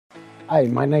Hi,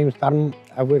 my name's Darren.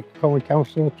 I work for County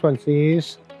Council 20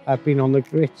 years. I've been on the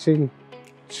grit in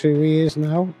 2 years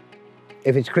now.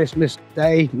 If it's Christmas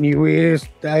Day, New Year's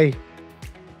Day,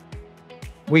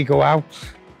 we go out.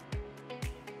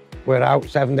 We're out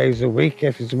 7 days a week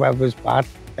if the weather's bad,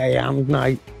 day and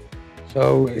night.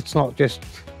 So it's not just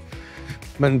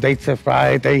Monday to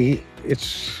Friday,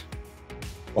 it's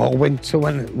all winter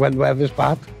when the weather's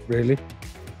bad, really.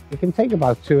 It can take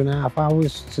about 2.5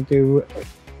 hours to do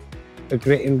a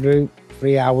gritting route,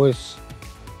 3 hours.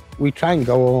 We try and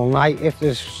go all night if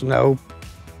there's snow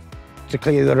to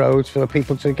clear the roads for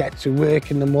people to get to work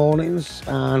in the mornings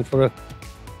and for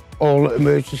all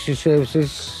emergency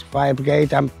services, fire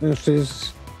brigade,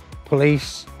 ambulances,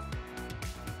 police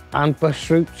and bus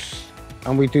routes.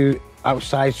 And we do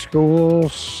outside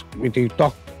schools, we do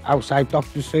outside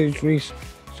doctor surgeries,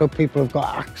 so people have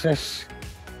got access.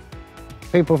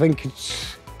 People think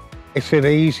it's an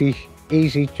easy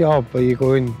job, but you're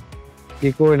going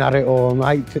at it all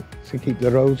night to keep the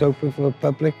roads open for the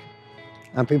public.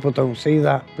 And people don't see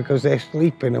that because they're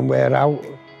sleeping and we're out.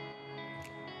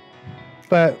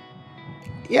 But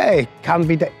yeah, it can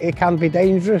be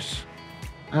dangerous,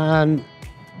 and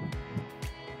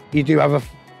you do have a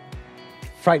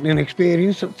frightening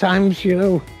experience at times, you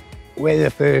know. We're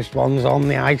the first ones on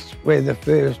the ice, we're the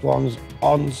first ones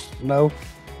on snow.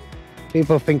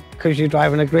 People think because you're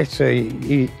driving a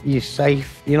gritter, you're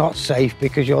safe. You're not safe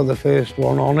because you're the first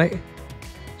one on it.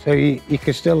 So you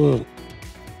could still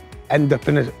end up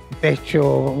in a ditch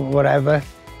or whatever.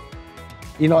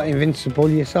 You're not invincible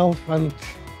yourself, and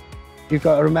you've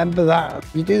got to remember that.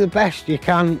 You do the best you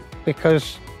can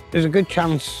because there's a good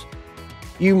chance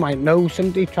you might know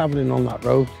somebody travelling on that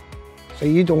road. So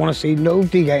you don't want to see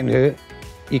nobody getting hurt.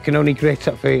 You can only grit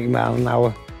at 30 miles an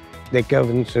hour. They're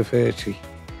governed to 30.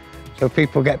 So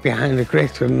people get behind the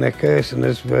grit and they're cursing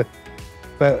us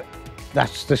but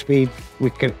that's the speed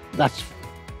that's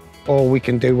all we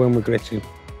can do when we're gritting.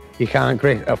 You can't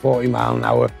grit at 40 miles an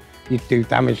hour. You do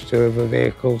damage to other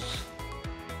vehicles.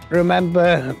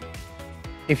 Remember,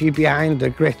 if you're behind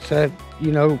the gritter,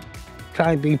 you know,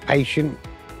 try and be patient.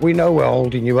 We know we're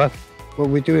holding you up, but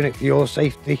we're doing it for your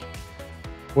safety.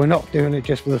 We're not doing it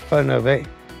just for the fun of it.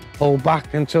 Hold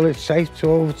back until it's safe to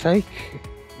overtake.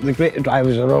 The gritter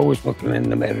drivers are always looking in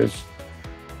the mirrors.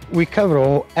 We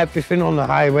cover everything on the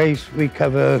highways. We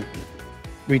do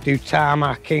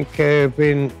tarmacking,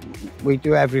 curbing, we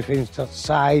do everything,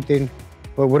 siding,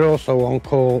 but we're also on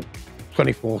call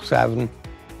 24/7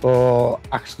 for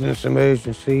accidents,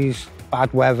 emergencies,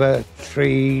 bad weather,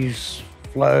 trees,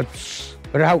 floods.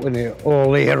 We're out in it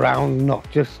all year round, not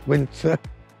just winter.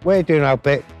 We're doing our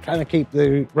bit, trying to keep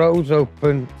the roads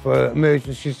open for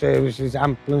emergency services,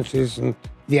 ambulances and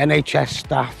the NHS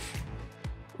staff.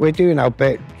 We're doing our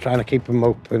bit, trying to keep them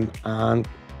open, and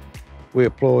we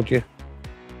applaud you.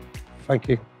 Thank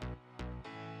you.